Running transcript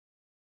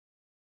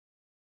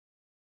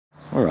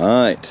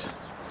Alright,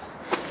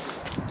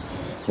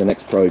 the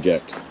next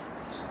project.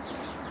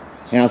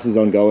 House is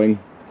ongoing,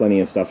 plenty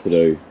of stuff to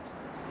do.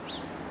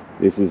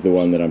 This is the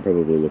one that I'm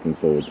probably looking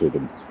forward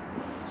to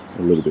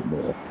a little bit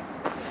more.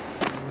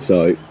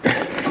 So,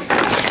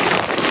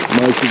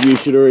 most of you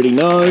should already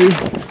know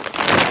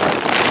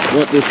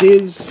what this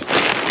is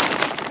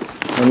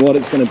and what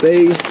it's going to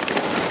be.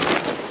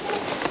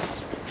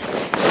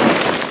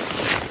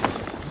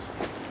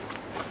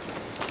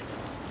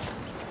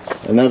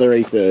 Another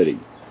E30.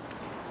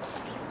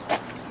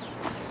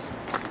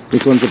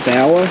 This one's a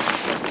Baur,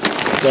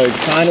 so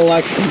it's kind of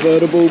like a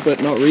convertible,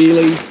 but not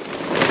really.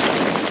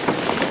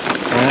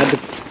 I had to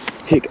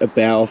pick a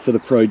Baur for the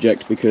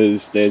project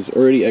because there's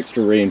already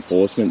extra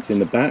reinforcements in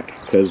the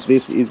back, because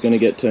this is going to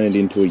get turned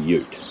into a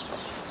ute.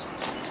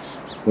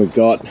 We've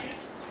got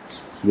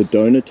the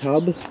donor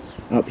tub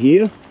up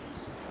here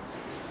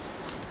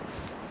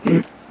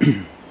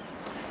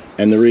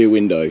and the rear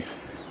window.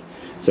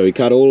 So we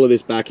cut all of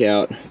this back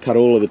out, cut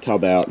all of the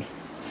tub out,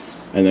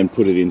 and then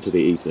put it into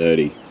the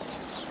E30.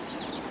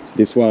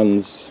 This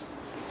one's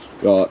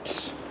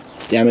got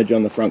damage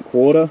on the front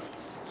quarter.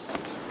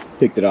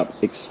 Picked it up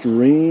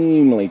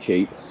extremely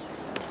cheap,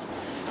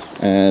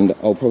 and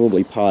I'll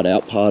probably part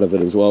out part of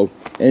it as well.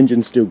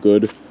 Engine's still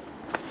good.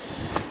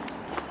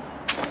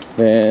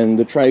 And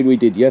the trade we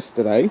did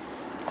yesterday,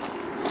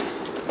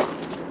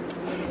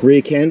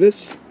 rear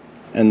canvas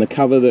and the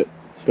cover that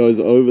goes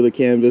over the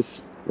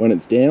canvas when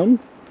it's down,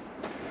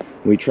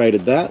 we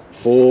traded that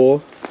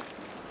for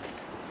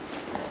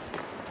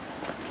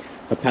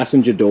a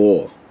passenger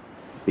door,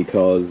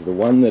 because the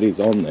one that is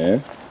on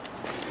there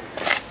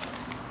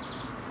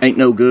ain't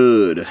no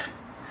good.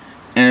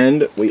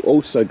 And we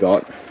also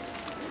got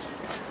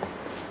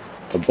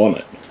a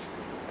bonnet,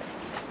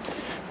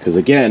 because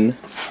again,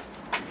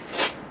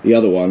 the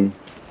other one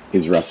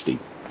is rusty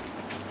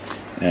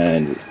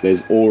and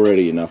there's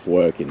already enough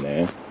work in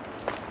there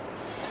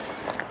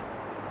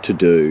to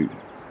do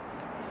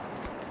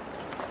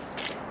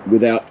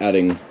without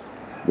adding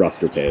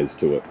rust repairs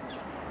to it.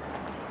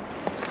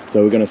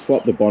 So we're going to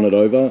swap the bonnet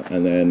over,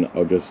 and then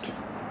I'll just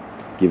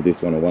give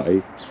this one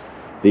away.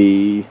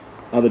 The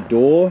other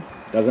door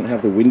doesn't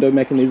have the window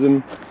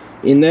mechanism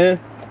in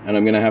there, and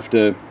I'm going to have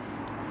to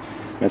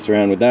mess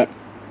around with that.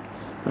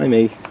 Hi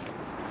me.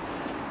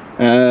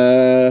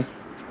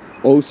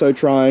 Also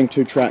trying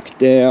to track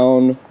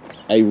down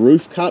a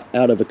roof cut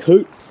out of a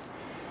coupe,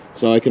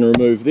 so I can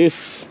remove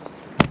this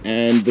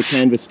and the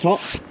canvas top,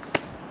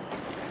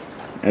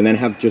 and then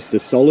have just a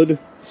solid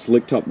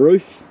slick top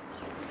roof.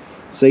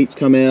 Seats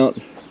come out,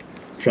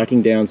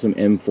 tracking down some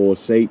M4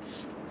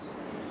 seats.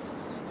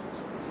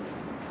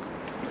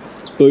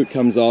 Boot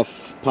comes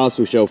off,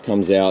 parcel shelf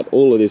comes out,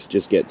 all of this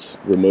just gets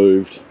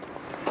removed.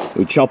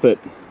 We chop it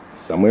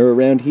somewhere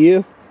around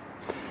here,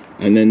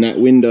 and then that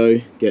window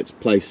gets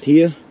placed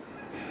here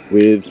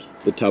with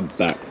the tub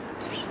back.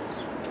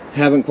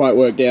 Haven't quite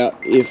worked out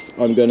if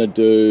I'm going to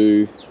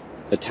do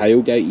a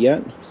tailgate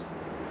yet.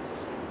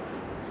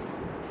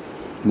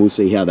 We'll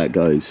see how that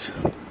goes.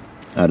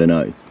 I don't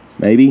know.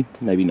 Maybe,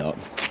 maybe not.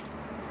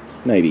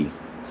 Maybe.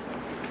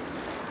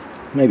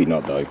 Maybe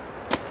not though.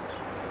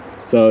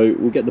 So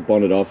we'll get the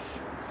bonnet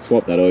off,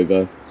 swap that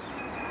over,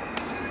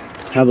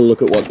 have a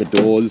look at what the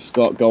door's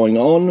got going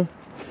on.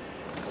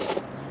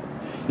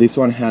 This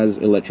one has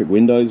electric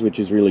windows, which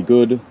is really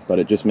good, but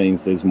it just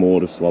means there's more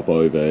to swap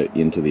over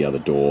into the other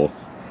door.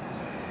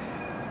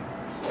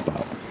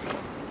 But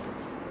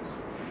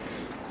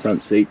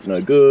front seat's no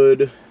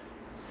good.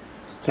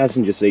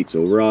 Passenger seat's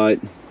all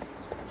right.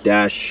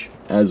 Dash,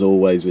 as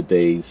always with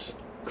these,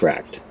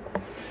 cracked.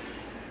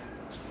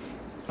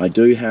 I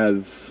do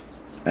have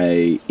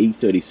a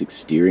E36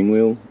 steering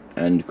wheel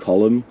and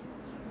column,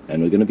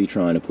 and we're going to be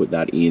trying to put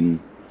that in,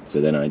 so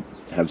then I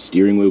have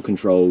steering wheel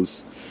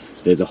controls.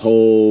 There's a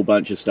whole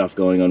bunch of stuff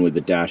going on with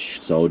the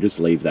dash, so I'll just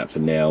leave that for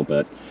now.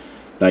 But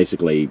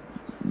basically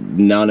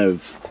none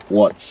of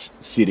what's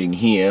sitting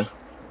here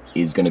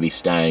is going to be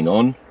staying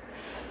on.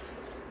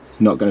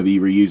 Not going to be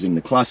reusing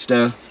the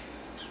cluster.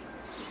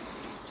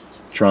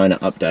 Trying to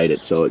update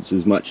it so it's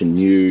as much a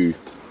new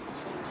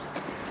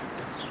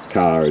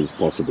car as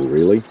possible,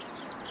 really.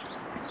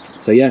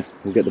 So yeah,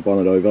 we'll get the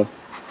bonnet over,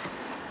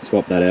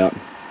 swap that out,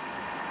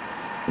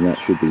 and that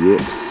should be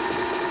it.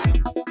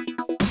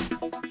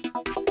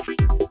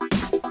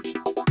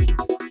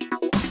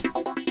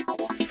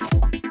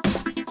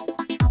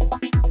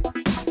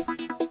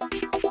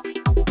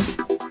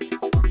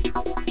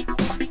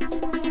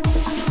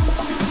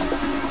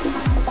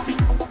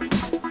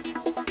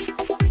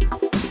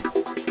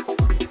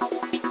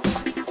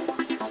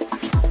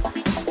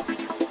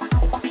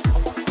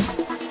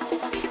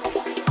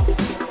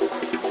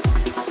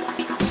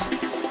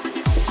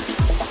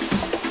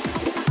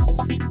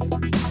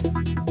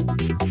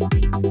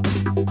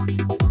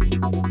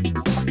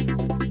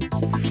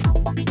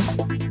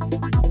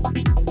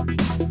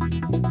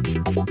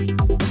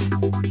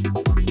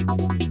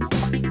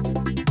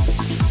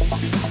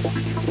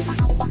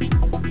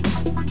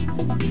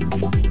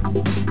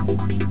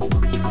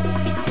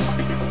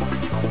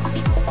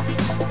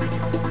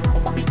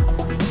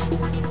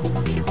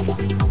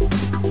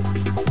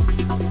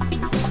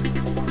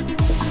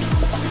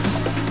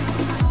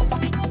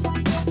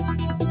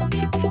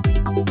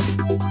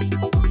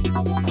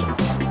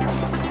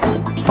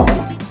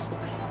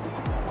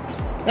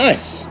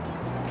 Nice.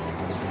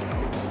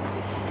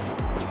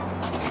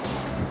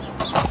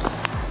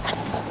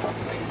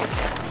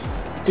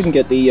 Didn't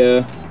get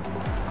the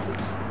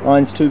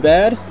lines too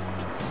bad.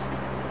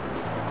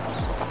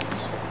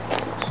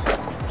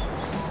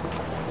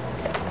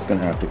 It's going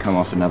to have to come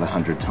off another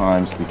 100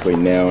 times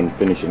between now and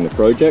finishing the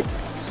project.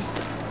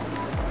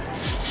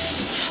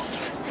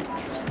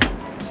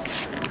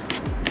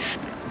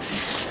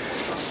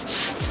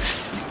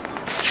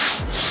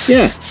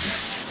 Yeah,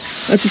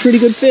 that's a pretty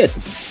good fit.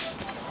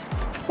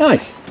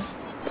 Nice.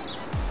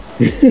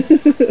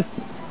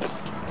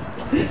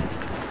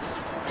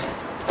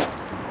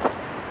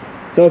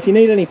 So if you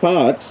need any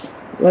parts,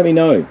 let me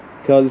know,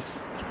 because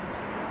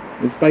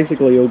it's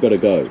basically all got to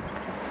go.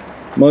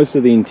 Most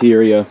of the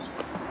interior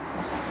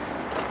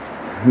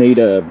need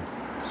a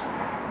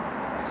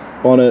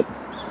bonnet.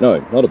 No,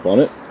 not a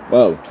bonnet.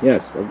 Well,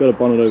 yes, I've got a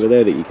bonnet over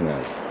there that you can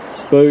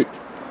have. Boot,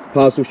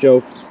 parcel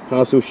shelf,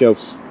 parcel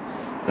shelves,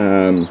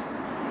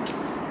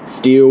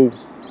 steel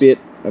bit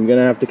I'm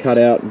gonna have to cut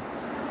out.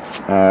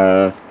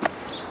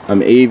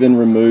 I'm even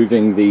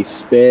removing the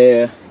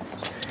spare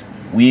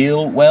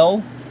wheel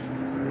well,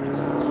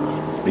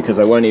 because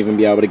I won't even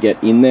be able to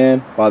get in there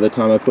by the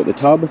time I put the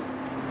tub.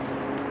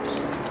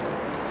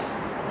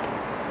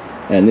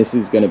 And this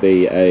is going to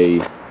be a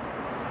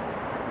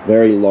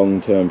very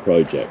long-term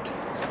project,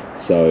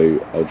 so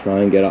I'll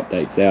try and get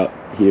updates out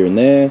here and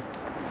there.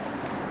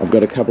 I've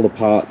got a couple of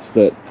parts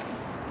that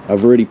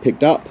I've already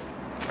picked up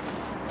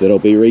that I'll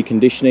be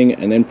reconditioning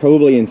and then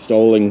probably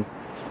installing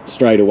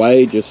straight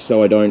away, just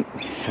so I don't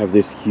have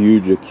this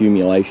huge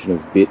accumulation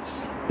of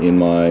bits in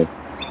my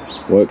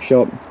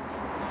workshop.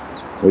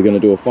 We're going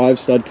to do a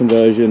 5-stud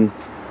conversion,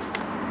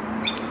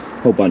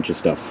 whole bunch of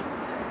stuff.